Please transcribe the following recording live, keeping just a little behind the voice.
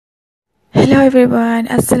Hello everyone,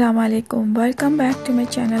 Assalamu alaikum. Welcome back to my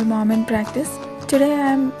channel Mom in Practice. Today I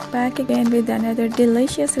am back again with another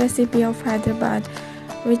delicious recipe of Hyderabad,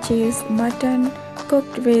 which is mutton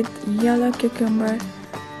cooked with yellow cucumber.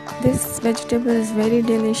 This vegetable is very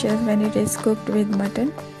delicious when it is cooked with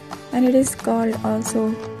mutton, and it is called also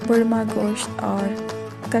Kakdi Gosht or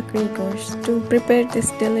Kakdi Gosht. To prepare this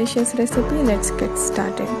delicious recipe, let's get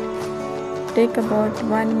started. Take about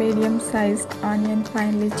 1 medium-sized onion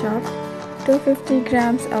finely chopped, 250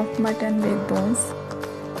 grams of mutton with bones,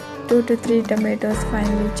 2 to 3 tomatoes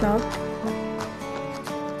finely chopped,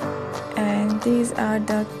 and these are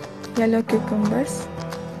the yellow cucumbers.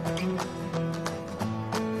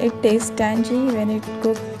 It tastes tangy when it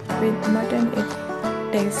cooked with mutton. It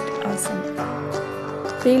tastes awesome.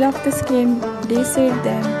 Peel off the skin, deseed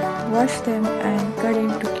them, wash them and cut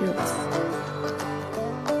into cubes.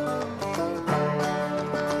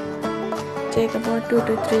 Take about 2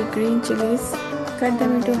 to 3 green chilies, cut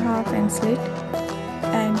them into half and slit,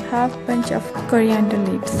 and half bunch of coriander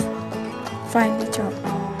leaves, finely chopped.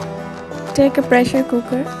 Take a pressure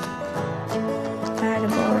cooker, add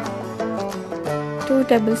about 2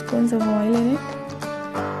 tablespoons of oil in it.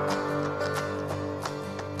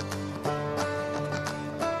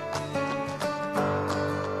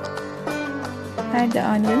 Add the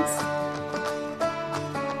onions.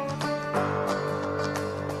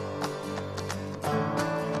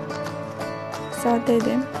 Saute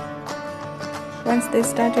them. Once they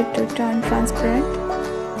started to turn transparent,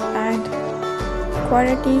 add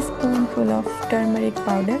quarter teaspoonful of turmeric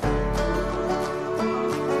powder.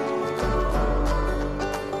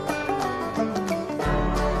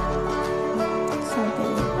 Saute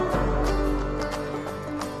it.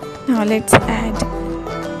 Now let's add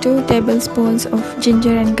 2 tablespoons of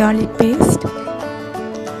ginger and garlic paste.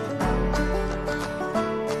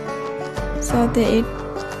 Saute it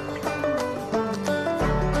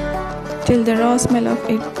till the raw smell of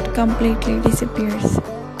it completely disappears.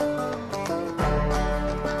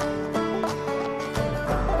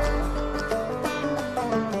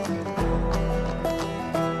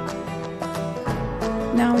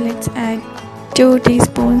 Now let's add 2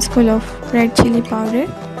 teaspoons full of red chili powder.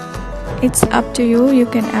 It's up to you, you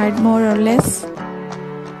can add more or less.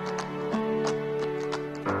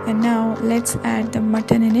 And now let's add the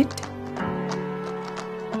mutton in it.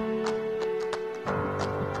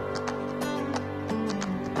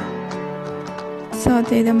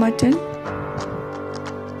 Saute the mutton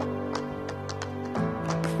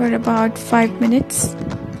for about 5 minutes.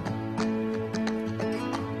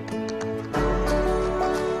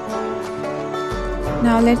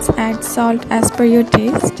 Now let's add salt as per your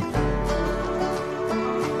taste.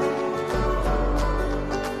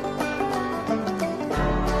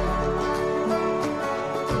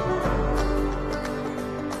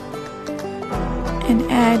 And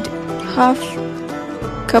add half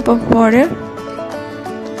cup of water.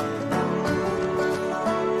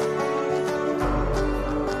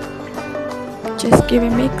 Just give a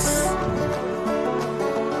mix.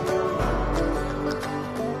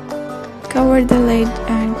 Cover the lid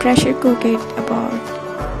and pressure cook it about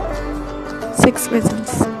 6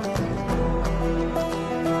 whistles.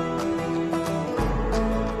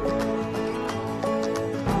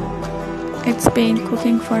 It's been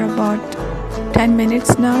cooking for about 10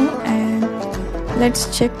 minutes now, and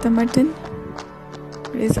let's check the mutton.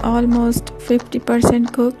 It is almost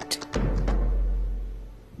 50% cooked.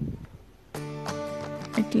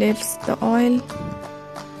 It lifts the oil.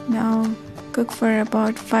 Now cook for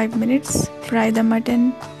about 5 minutes. Fry the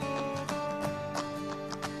mutton.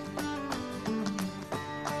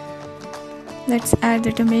 Let's add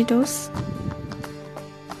the tomatoes.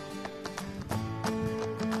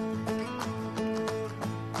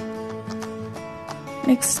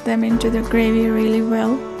 Mix them into the gravy really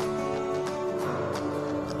well.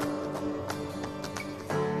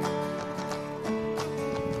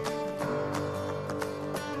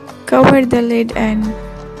 Cover the lid and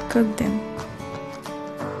cook them.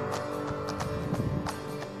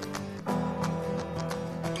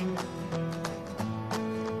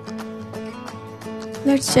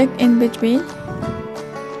 Let's check in between.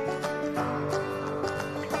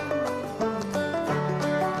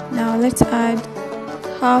 Now let's add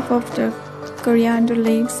half of the coriander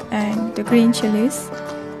leaves and the green chilies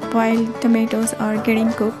while tomatoes are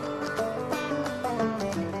getting cooked.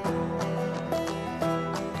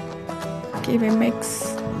 Give a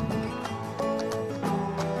mix.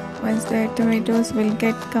 Once the tomatoes will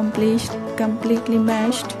get completely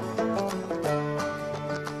mashed,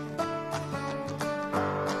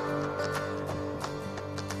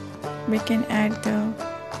 we can add the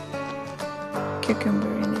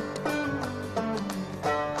cucumber in it.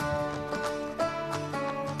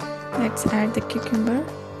 Let's add the cucumber.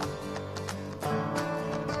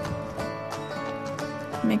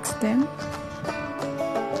 Mix them.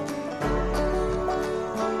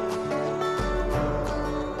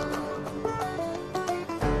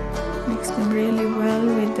 Mix them really well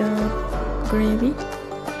with the gravy.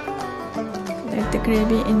 Let the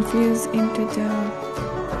gravy infuse into the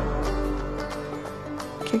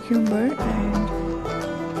cucumber and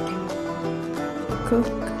cook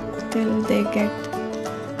till they get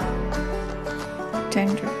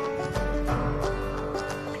tender.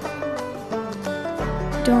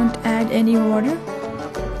 Don't add any water.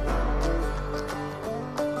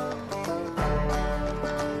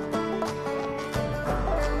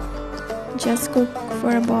 Just cook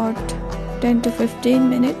for about 10 to 15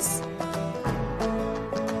 minutes.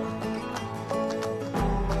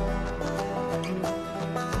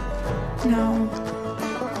 Now,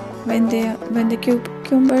 when the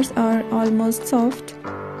cucumbers are almost soft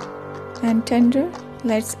and tender,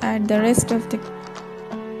 let's add the rest of the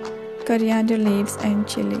coriander leaves and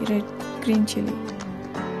green chili.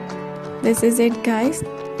 This is it, guys.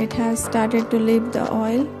 It has started to leave the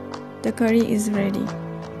oil. The curry is ready.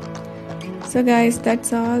 So guys,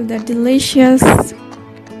 that's all. The delicious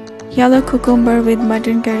yellow cucumber with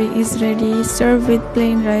mutton curry is ready. Serve with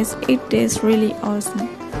plain rice. It tastes really awesome.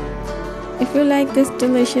 If you like this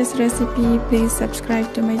delicious recipe, please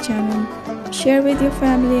subscribe to my channel. Share with your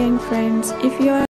family and friends. If you are